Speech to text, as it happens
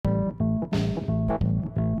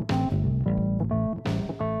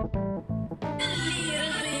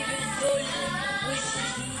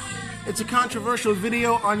It's a controversial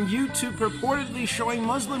video on YouTube purportedly showing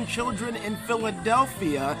Muslim children in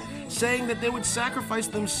Philadelphia saying that they would sacrifice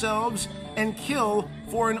themselves and kill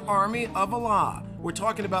for an army of Allah. We're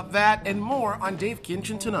talking about that and more on Dave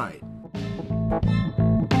Kinchin Tonight.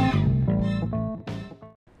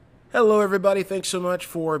 Hello, everybody. Thanks so much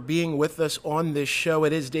for being with us on this show.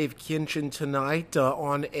 It is Dave Kinchin Tonight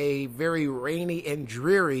on a very rainy and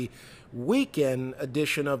dreary weekend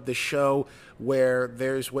edition of the show where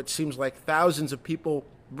there's what seems like thousands of people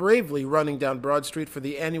bravely running down Broad Street for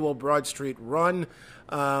the annual Broad Street Run.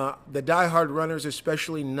 The diehard runners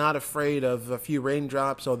especially not afraid of a few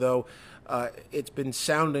raindrops, although it's been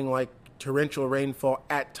sounding like torrential rainfall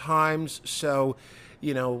at times. So,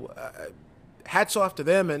 hats off to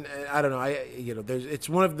them, and I don't know. It's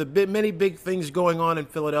one of the many big things going on in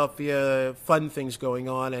Philadelphia, fun things going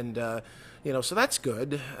on, and so that's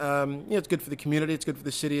good. It's good for the community. It's good for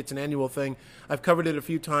the city. It's an annual thing. I've covered it a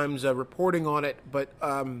few times, reporting on it, but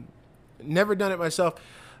never done it myself.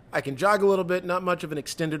 I can jog a little bit. Not much of an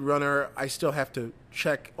extended runner. I still have to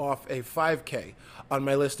check off a 5K on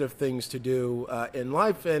my list of things to do in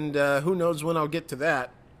life, and who knows when I'll get to that.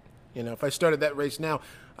 If I started that race now,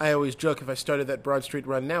 I always joke if I started that Broad Street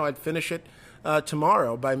Run now, I'd finish it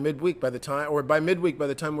tomorrow by midweek by the time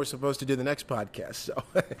we're supposed to do the next podcast. So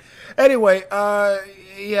anyway,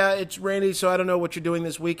 it's rainy, so I don't know what you're doing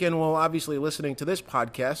this weekend. Well, obviously listening to this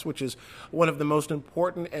podcast, which is one of the most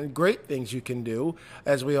important and great things you can do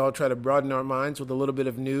as we all try to broaden our minds with a little bit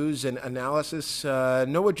of news and analysis.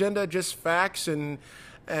 No agenda, just facts and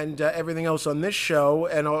everything else on this show.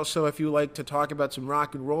 And also, if you like to talk about some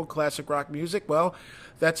rock and roll, classic rock music, well,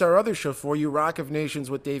 that's our other show for you, Rock of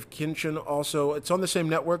Nations with Dave Kinchin. Also, it's on the same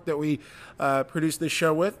network that we produce this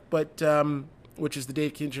show with, but which is the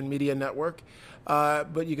Dave Kinchin Media Network.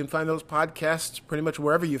 But you can find those podcasts pretty much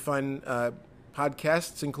wherever you find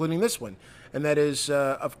podcasts, including this one. And that is,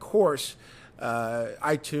 of course,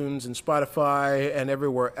 iTunes and Spotify and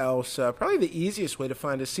everywhere else. Probably the easiest way to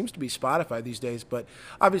find us seems to be Spotify these days, but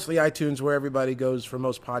obviously iTunes where everybody goes for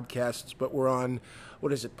most podcasts. But we're on,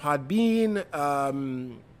 Podbean,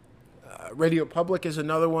 Radio Public is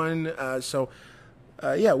another one.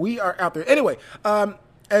 We are out there. Anyway,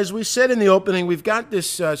 as we said in the opening, we've got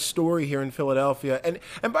this story here in Philadelphia.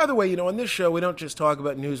 And by the way, on this show, we don't just talk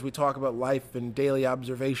about news. We talk about life and daily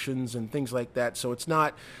observations and things like that. So it's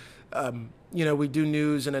not... we do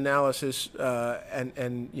news and analysis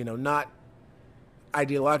and not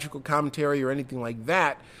ideological commentary or anything like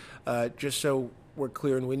that, just so we're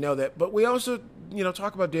clear and we know that. But we also,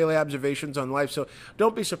 talk about daily observations on life. So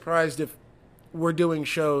don't be surprised if we're doing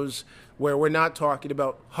shows where we're not talking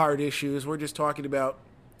about hard issues. We're just talking about,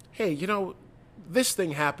 hey, this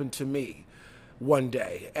thing happened to me one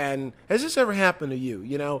day. And has this ever happened to you?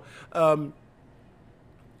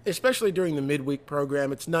 Especially during the midweek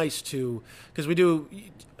program, it's nice to, because we do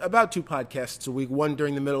about 2 podcasts a week, one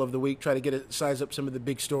during the middle of the week, try to size up some of the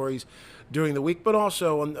big stories during the week, but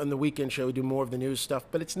also on the weekend show, we do more of the news stuff.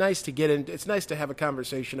 But it's nice to it's nice to have a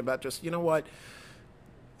conversation about just,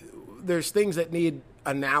 there's things that need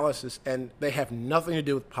analysis, and they have nothing to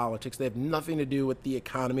do with politics. They have nothing to do with the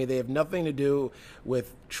economy. They have nothing to do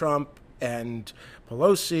with Trump and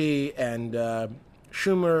Pelosi and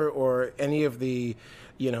Schumer or any of the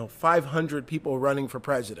 500 people running for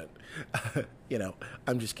president.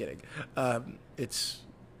 I'm just kidding.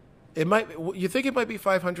 You think it might be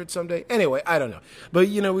 500 someday? Anyway, I don't know. But,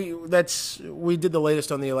 we did the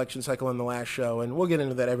latest on the election cycle on the last show, and we'll get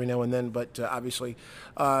into that every now and then. But obviously,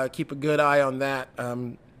 keep a good eye on that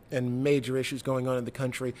and major issues going on in the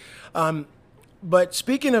country. But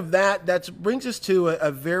speaking of that, that brings us to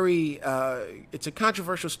a very, it's a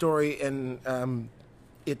controversial story, and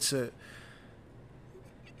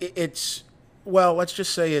let's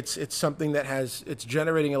just say it's something that it's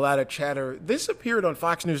generating a lot of chatter. This appeared on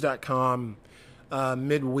FoxNews.com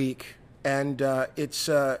midweek, and it's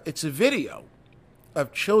a video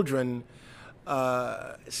of children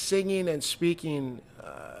singing and speaking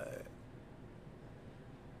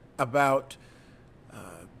about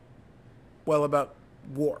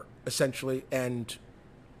war, essentially, and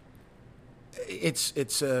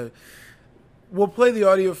we'll play the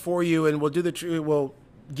audio for you, and we'll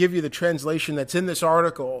give you the translation that's in this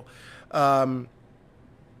article.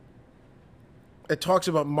 It talks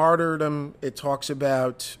about martyrdom. It talks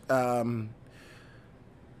about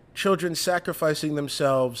children sacrificing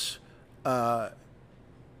themselves and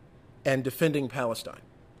defending Palestine.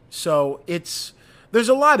 So there's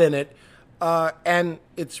a lot in it, and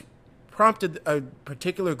it's prompted a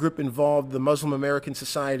particular group involved, the Muslim American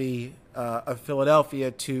Society of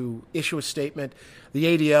Philadelphia, to issue a statement. The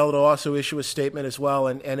ADL will also issue a statement as well,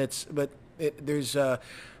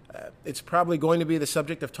 it's probably going to be the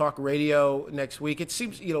subject of talk radio next week. It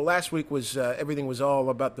seems, last week was everything was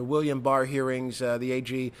all about the William Barr hearings, the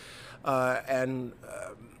AG, and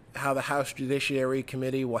how the House Judiciary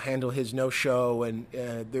Committee will handle his no-show, and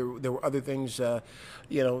there were other things,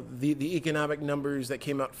 the economic numbers that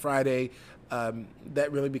came out Friday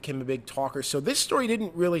that really became a big talker. So this story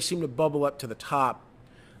didn't really seem to bubble up to the top.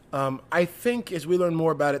 I think as we learn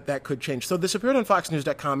more about it, that could change. So this appeared on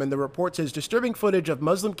FoxNews.com, and the report says disturbing footage of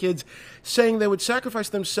Muslim kids saying they would sacrifice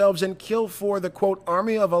themselves and kill for the, quote,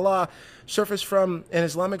 army of Allah surfaced from an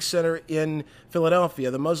Islamic center in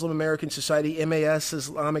Philadelphia. The Muslim American Society MAS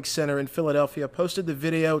Islamic Center in Philadelphia posted the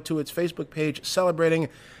video to its Facebook page celebrating,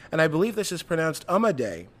 and I believe this is pronounced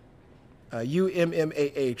Ummah,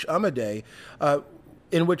 U-M-M-A-H, Ummah,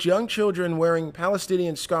 in which young children wearing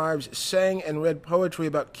Palestinian scarves sang and read poetry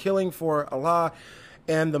about killing for Allah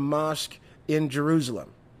and the mosque in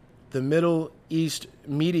Jerusalem. The Middle East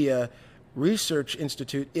Media Research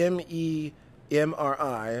Institute, MEMRI,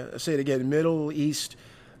 say it again, Middle East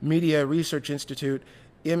Media Research Institute,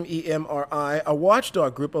 MEMRI, a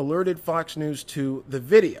watchdog group alerted Fox News to the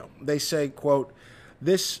video. They say, quote,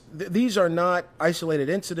 these are not isolated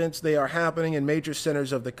incidents. They are happening in major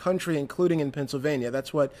centers of the country, including in Pennsylvania.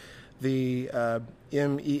 That's what the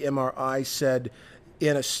MEMRI said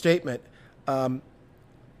in a statement.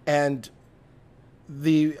 And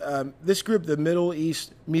this group, the Middle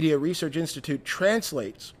East Media Research Institute,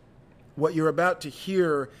 translates what you're about to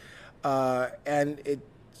hear, and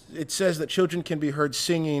it says that children can be heard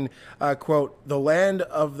singing, quote, "The land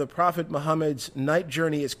of the Prophet Muhammad's night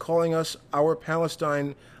journey is calling us. Our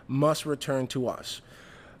Palestine must return to us."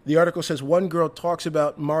 The article says one girl talks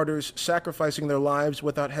about martyrs sacrificing their lives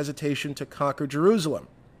without hesitation to conquer Jerusalem.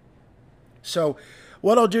 So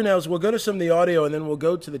what I'll do now is we'll go to some of the audio, and then we'll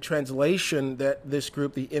go to the translation that this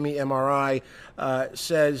group, the MEMRI,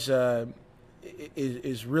 says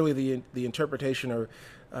is really the interpretation, or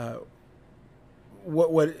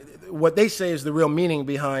what they say is the real meaning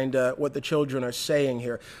behind what the children are saying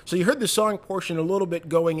here. So you heard the song portion a little bit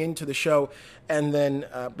going into the show, and then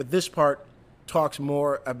but this part talks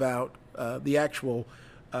more about the actual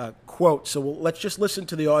quote. So let's just listen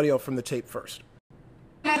to the audio from the tape first.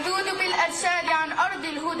 نذود بالأجساد عن أرض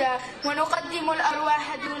الهدى ونقدم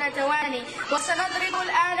الأرواح دون تواني وسنضرب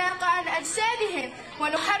الأعناق عن أجسادهم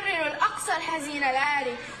ونحرر الأقصى الحزين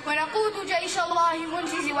العاري ونقود جيش الله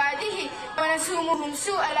منجز وعده ونسومهم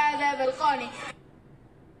سوء العذاب القاني.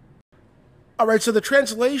 All right, so the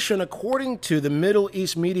translation, according to the Middle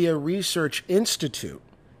East Media Research Institute,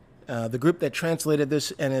 the group that translated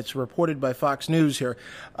this, and it's reported by Fox News here,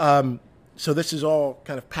 so this is all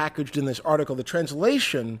kind of packaged in this article. The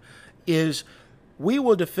translation is, "We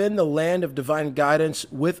will defend the land of divine guidance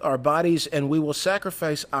with our bodies, and we will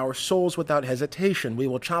sacrifice our souls without hesitation. We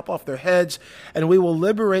will chop off their heads, and we will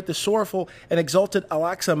liberate the sorrowful and exalted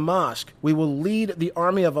Al-Aqsa Mosque. We will lead the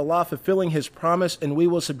army of Allah, fulfilling his promise, and we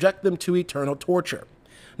will subject them to eternal torture."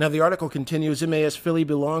 Now, the article continues, MAS Philly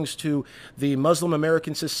belongs to the Muslim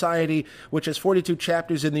American Society, which has 42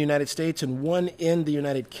 chapters in the United States and 1 in the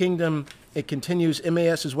United Kingdom. It continues,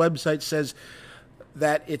 MAS's website says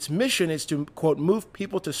that its mission is to, quote, move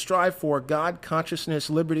people to strive for God, consciousness,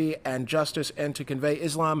 liberty, and justice, and to convey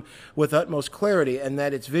Islam with utmost clarity, and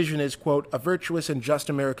that its vision is, quote, a virtuous and just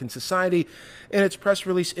American society. In its press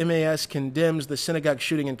release, MAS condemns the synagogue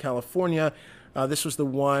shooting in California. This was the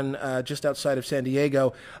one just outside of San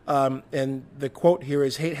Diego. And the quote here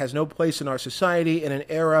is, "Hate has no place in our society. In an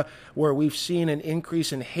era where we've seen an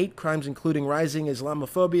increase in hate crimes, including rising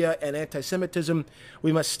Islamophobia and anti-Semitism,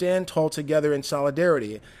 we must stand tall together in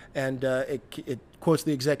solidarity." And it quotes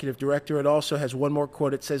the executive director. It also has one more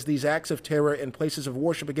quote. It says, "These acts of terror in places of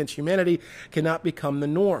worship against humanity cannot become the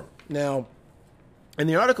norm." Now, in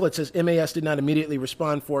the article, it says MAS did not immediately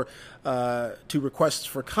respond to requests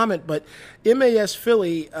for comment, but MAS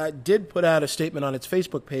Philly did put out a statement on its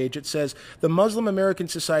Facebook page. It says, "The Muslim American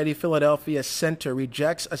Society Philadelphia Center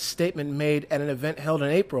rejects a statement made at an event held in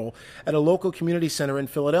April at a local community center in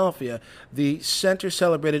Philadelphia. The center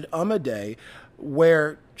celebrated Ummah Day,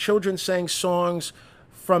 where children sang songs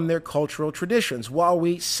from their cultural traditions. While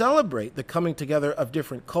we celebrate the coming together of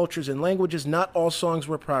different cultures and languages, not all songs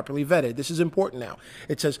were properly vetted." This is important now.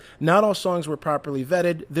 It says, "Not all songs were properly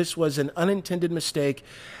vetted. This was an unintended mistake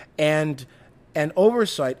and an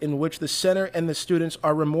oversight in which the center and the students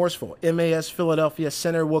are remorseful. MAS Philadelphia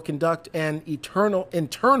Center will conduct an internal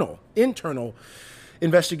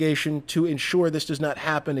investigation to ensure this does not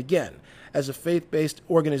happen again. As a faith-based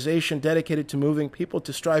organization dedicated to moving people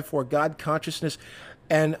to strive for God consciousness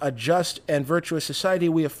and a just and virtuous society,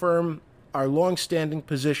 we affirm our long-standing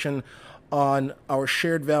position on our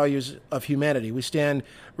shared values of humanity. We stand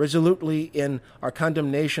resolutely in our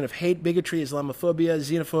condemnation of hate, bigotry, Islamophobia,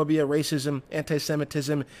 xenophobia, racism,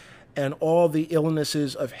 anti-Semitism, and all the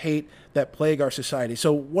illnesses of hate that plague our society.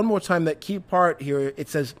 So one more time, that key part here, it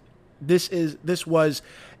says, this was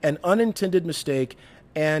an unintended mistake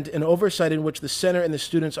and an oversight in which the center and the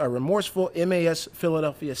students are remorseful. MAS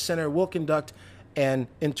Philadelphia Center will conduct an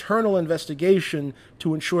internal investigation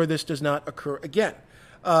to ensure this does not occur again.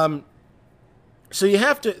 So you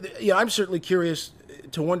have to, I'm certainly curious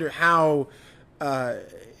to wonder how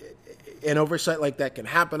an oversight like that can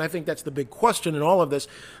happen. I think that's the big question in all of this.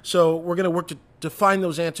 So we're going to work to find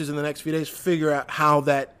those answers in the next few days, figure out how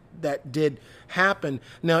that did happen.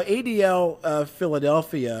 Now, ADL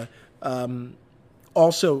Philadelphia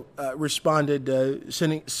also responded,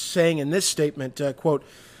 saying in this statement, quote,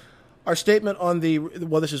 our statement on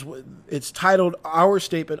it's titled, Our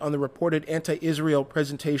Statement on the Reported Anti-Israel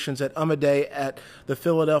Presentations at Day at the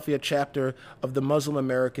Philadelphia chapter of the Muslim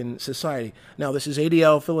American Society. Now, this is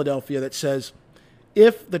ADL Philadelphia that says,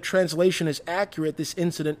 if the translation is accurate, this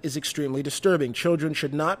incident is extremely disturbing. Children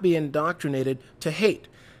should not be indoctrinated to hate.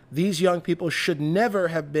 These young people should never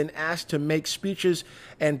have been asked to make speeches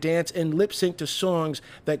and dance and lip sync to songs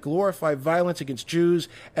that glorify violence against Jews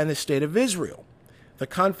and the state of Israel. The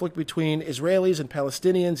conflict between Israelis and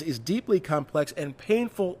Palestinians is deeply complex and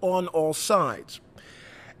painful on all sides.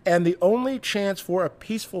 And the only chance for a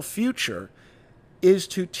peaceful future is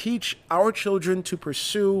to teach our children to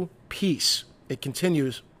pursue peace. It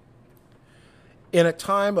continues, in a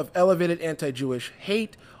time of elevated anti-Jewish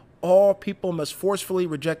hate, all people must forcefully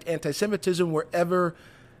reject anti-Semitism wherever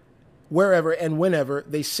and whenever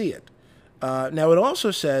they see it. Now, it also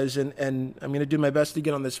says, and I'm going to do my best to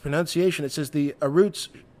get on this pronunciation, it says the Arutz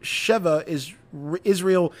Sheva is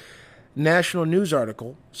Israel National News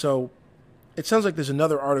article. So it sounds like there's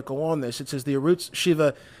another article on this. It says the Arutz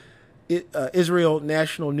Sheva Israel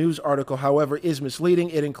National News article, however, is misleading.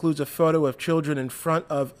 It includes a photo of children in front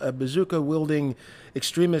of a bazooka-wielding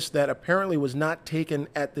extremist that apparently was not taken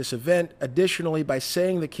at this event. Additionally, by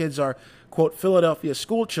saying the kids are, quote, Philadelphia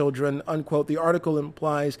school children, unquote, the article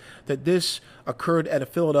implies that this occurred at a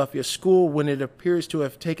Philadelphia school when it appears to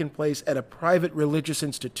have taken place at a private religious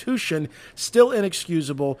institution. Still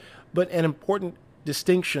inexcusable, but an important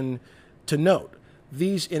distinction to note.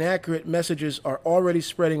 These inaccurate messages are already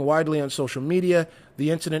spreading widely on social media. The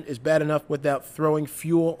incident is bad enough without throwing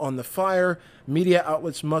fuel on the fire. Media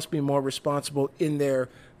outlets must be more responsible in their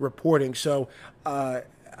reporting. So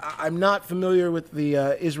I'm not familiar with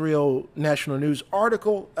the Israel National News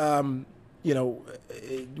article. We'll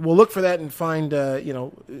look for that and find,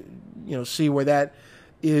 see where that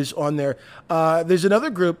is on there. There's another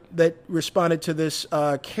group that responded to this,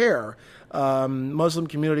 CARE. Muslim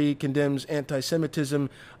community condemns anti-Semitism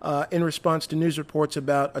in response to news reports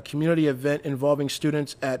about a community event involving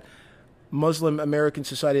students at Muslim American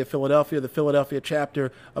Society of Philadelphia, the Philadelphia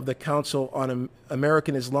chapter of the Council on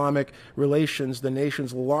American Islamic Relations, the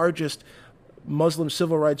nation's largest Muslim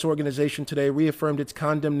civil rights organization, today reaffirmed its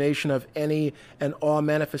condemnation of any and all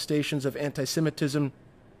manifestations of anti-Semitism.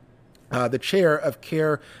 The chair of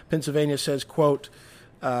CARE Pennsylvania says, quote,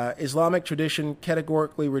 Islamic tradition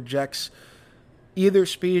categorically rejects either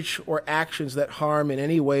speech or actions that harm in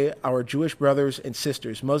any way our Jewish brothers and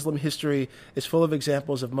sisters. Muslim history is full of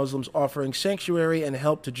examples of Muslims offering sanctuary and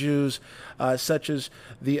help to Jews, such as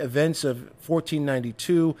the events of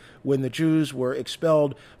 1492, when the Jews were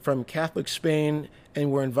expelled from Catholic Spain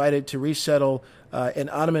and were invited to resettle in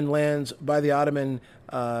Ottoman lands by the Ottoman,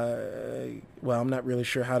 I'm not really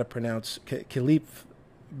sure how to pronounce, Caliph.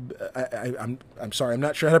 I'm sorry, I'm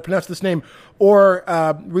not sure how to pronounce this name. Or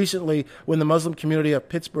recently, when the Muslim community of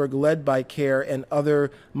Pittsburgh, led by CARE and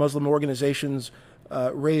other Muslim organizations,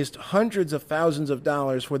 raised hundreds of thousands of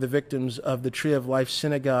dollars for the victims of the Tree of Life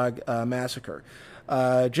Synagogue massacre.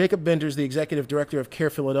 Jacob Benders, the executive director of CARE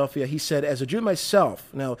Philadelphia, he said, as a Jew myself,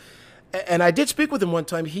 now, and I did speak with him one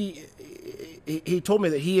time, he told me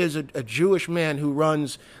that he is a Jewish man who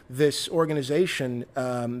runs this organization,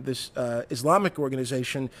 this Islamic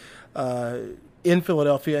organization in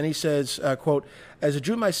Philadelphia. And he says, quote, as a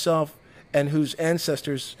Jew myself and whose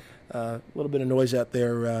ancestors, a little bit of noise out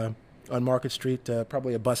there on Market Street,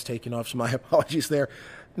 probably a bus taking off, so my apologies there.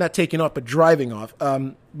 Not taking off, but driving off.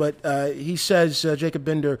 But he says, Jacob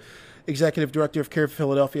Bender, executive director of CARE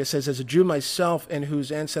Philadelphia, says, as a Jew myself and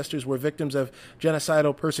whose ancestors were victims of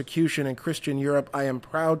genocidal persecution in Christian Europe, I am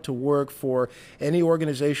proud to work for any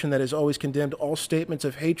organization that has always condemned all statements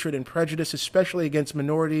of hatred and prejudice, especially against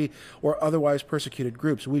minority or otherwise persecuted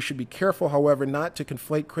groups. We should be careful, however, not to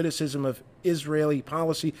conflate criticism of Israeli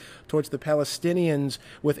policy towards the Palestinians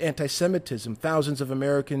with anti-Semitism. Thousands of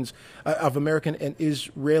American and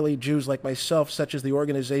Israeli Jews like myself, such as the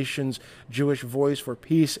organization's Jewish Voice for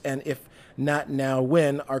Peace, and if not now,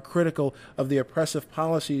 when, are critical of the oppressive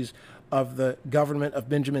policies of the government of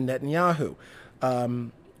Benjamin Netanyahu,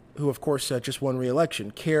 who, of course, just won re-election.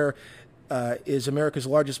 CARE is America's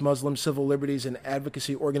largest Muslim civil liberties and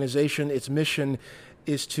advocacy organization. Its mission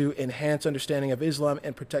is to enhance understanding of Islam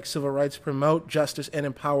and protect civil rights, promote justice, and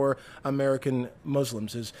empower American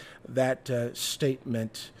Muslims, is that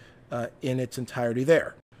statement in its entirety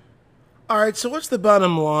there. All right, so what's the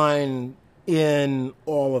bottom line in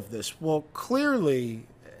all of this? Well, clearly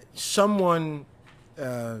someone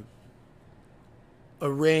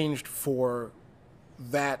arranged for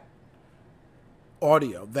that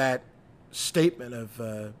audio, that statement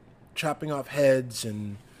of chopping off heads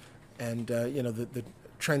and the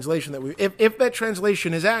translation that if that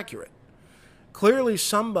translation is accurate, clearly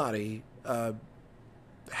somebody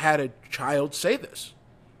had a child say this,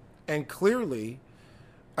 and clearly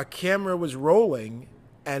a camera was rolling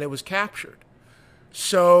and it was captured.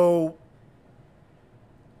 So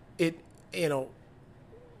and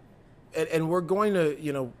we're going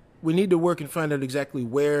to, we need to work and find out exactly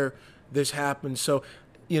where this happened. So,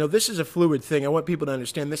 this is a fluid thing. I want people to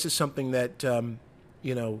understand this is something that,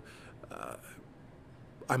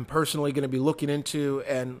 I'm personally going to be looking into,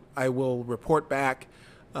 and I will report back,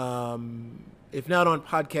 if not on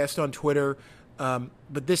podcast, on Twitter.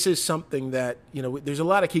 But this is something that, there's a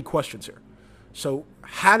lot of key questions here. So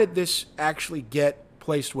how did this actually get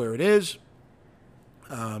placed where it is?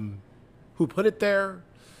 Who put it there?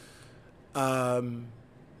 How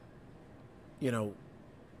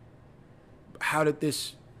did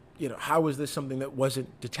this, how was this something that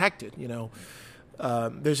wasn't detected?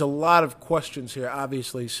 There's a lot of questions here,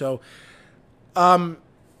 obviously. So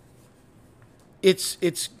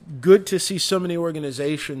it's good to see so many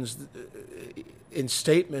organizations in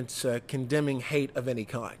statements condemning hate of any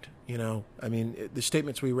kind. The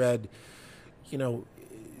statements we read,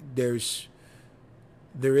 there is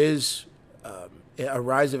a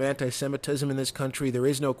rise of anti-Semitism in this country. There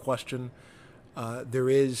is no question. There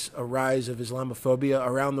is a rise of Islamophobia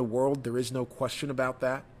around the world. There is no question about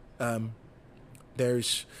that.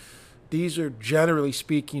 These are, generally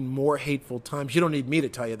speaking, more hateful times. You don't need me to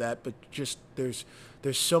tell you that, but just there's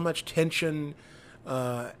so much tension,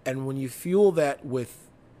 and when you fuel that with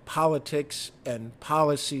politics and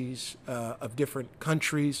policies of different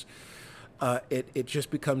countries, it just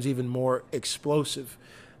becomes even more explosive.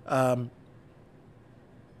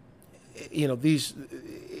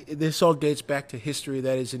 This all dates back to history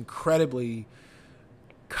that is incredibly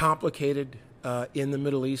complicated in the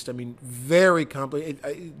Middle East. Very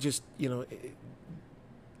complicated.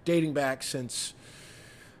 Dating back since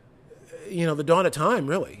the dawn of time,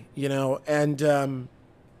 really. And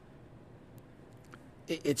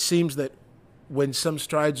it seems that when some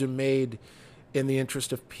strides are made in the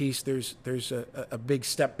interest of peace, there's a big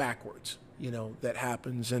step backwards. That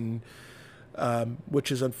happens, and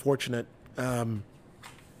which is unfortunate.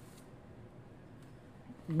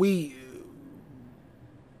 What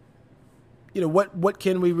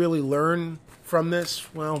can we really learn from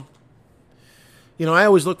this? Well, I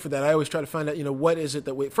always look for that. I always try to find out, what is it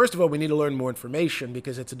that first of all, we need to learn more information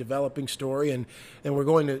because it's a developing story, and we're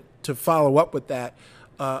going to follow up with that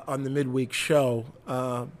on the midweek show.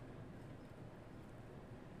 And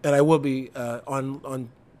I will be on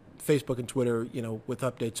Facebook and Twitter, with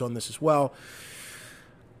updates on this as well.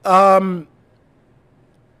 There's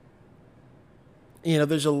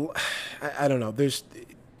I don't know. There's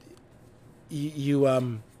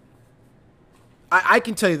I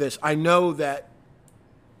can tell you this. I know that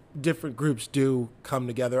different groups do come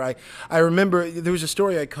together. I remember there was a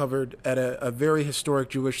story I covered at a very historic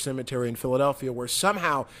Jewish cemetery in Philadelphia where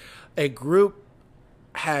somehow a group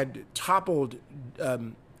had toppled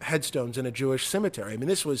headstones in a Jewish cemetery.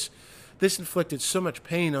 This inflicted so much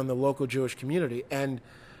pain on the local Jewish community, and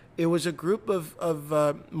it was a group of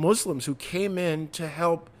Muslims who came in to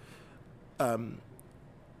help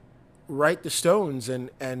right the stones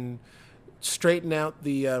and straighten out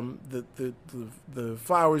the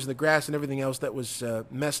flowers and the grass and everything else that was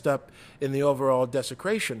messed up in the overall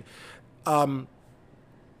desecration,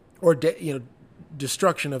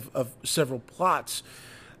 destruction of several plots.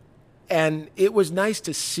 And it was nice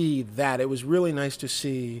to see that. It was really nice to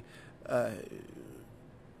see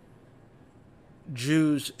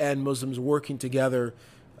Jews and Muslims working together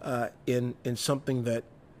in something that,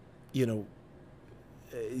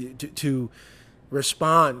 to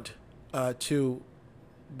respond to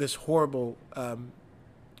this horrible,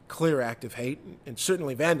 clear act of hate and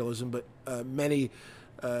certainly vandalism, but many,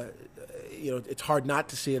 it's hard not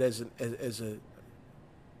to see it as a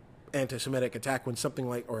anti-Semitic attack when something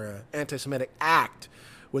like, or an anti-Semitic act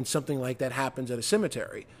when something like that happens at a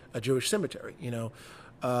cemetery, a Jewish cemetery.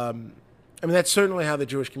 That's certainly how the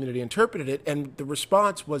Jewish community interpreted it, and the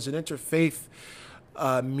response was an interfaith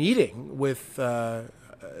meeting with.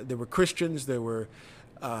 There were Christians, there were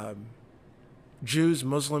Jews,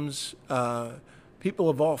 Muslims, people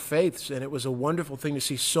of all faiths, and it was a wonderful thing to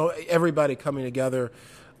see everybody coming together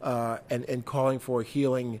and calling for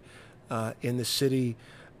healing in the city.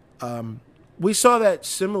 We saw that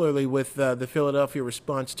similarly with the Philadelphia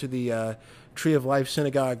response to the Tree of Life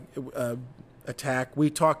Synagogue attack.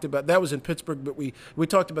 We talked about that was in Pittsburgh, but we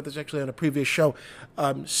talked about this actually on a previous show.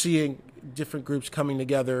 Seeing different groups coming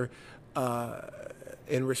together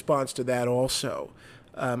in response to that also.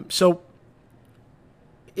 So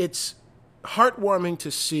it's heartwarming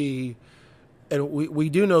to see, and we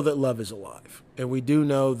do know that love is alive, and we do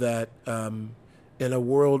know that in a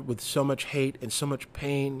world with so much hate and so much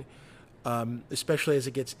pain, especially as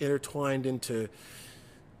it gets intertwined into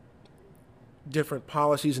different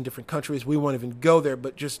policies in different countries. We won't even go there,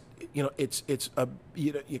 but just, it's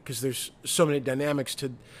because there's so many dynamics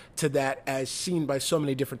to that as seen by so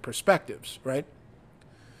many different perspectives, right?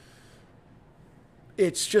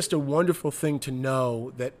 It's just a wonderful thing to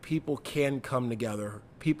know that people can come together,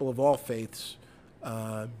 people of all faiths,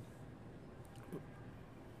 and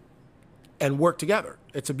work together.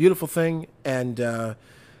 It's a beautiful thing, and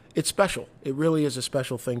it's special. It really is a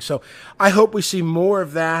special thing. So I hope we see more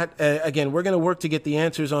of that. Again, we're going to work to get the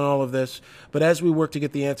answers on all of this. But as we work to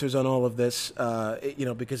get the answers on all of this,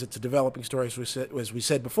 because it's a developing story, as we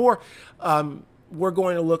said before, we're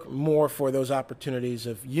going to look more for those opportunities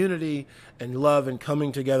of unity and love and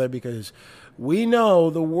coming together, because we know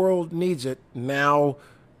the world needs it now,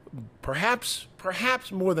 perhaps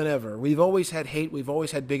more than ever. We've always had hate. We've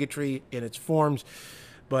always had bigotry in its forms.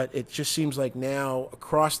 But it just seems like now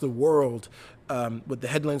across the world, with the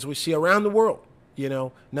headlines we see around the world,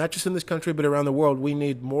 not just in this country, but around the world, we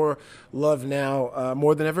need more love now,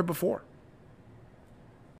 more than ever before.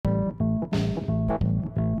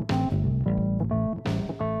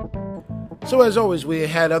 So as always, we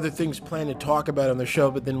had other things planned to talk about on the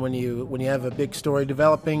show, but then when you have a big story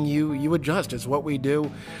developing, you adjust. It's what we do,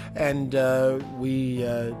 and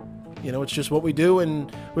it's just what we do,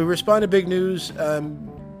 and we respond to big news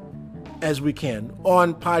as we can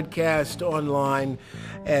on podcast, online,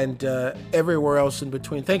 and everywhere else in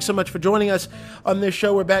between. Thanks so much for joining us on this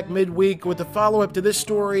show. We're back midweek with a follow-up to this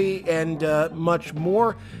story and much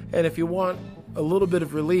more. And if you want a little bit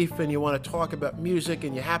of relief and you want to talk about music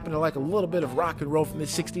and you happen to like a little bit of rock and roll from the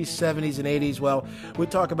 60s, 70s, and 80s, well, we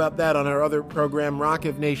talk about that on our other program, Rock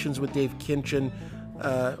of Nations with Dave Kinchin,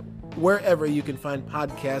 wherever you can find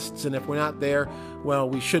podcasts. And if we're not there, well,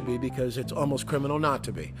 we should be, because it's almost criminal not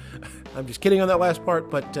to be. I'm just kidding on that last part,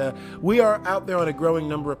 but we are out there on a growing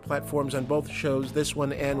number of platforms on both shows, this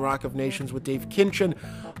one and Rock of Nations with Dave Kinchin,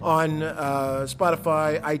 on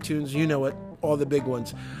Spotify, iTunes, you know it, all the big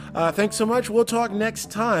ones. Thanks so much. We'll talk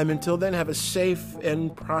next time. Until then, have a safe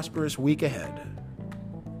and prosperous week ahead.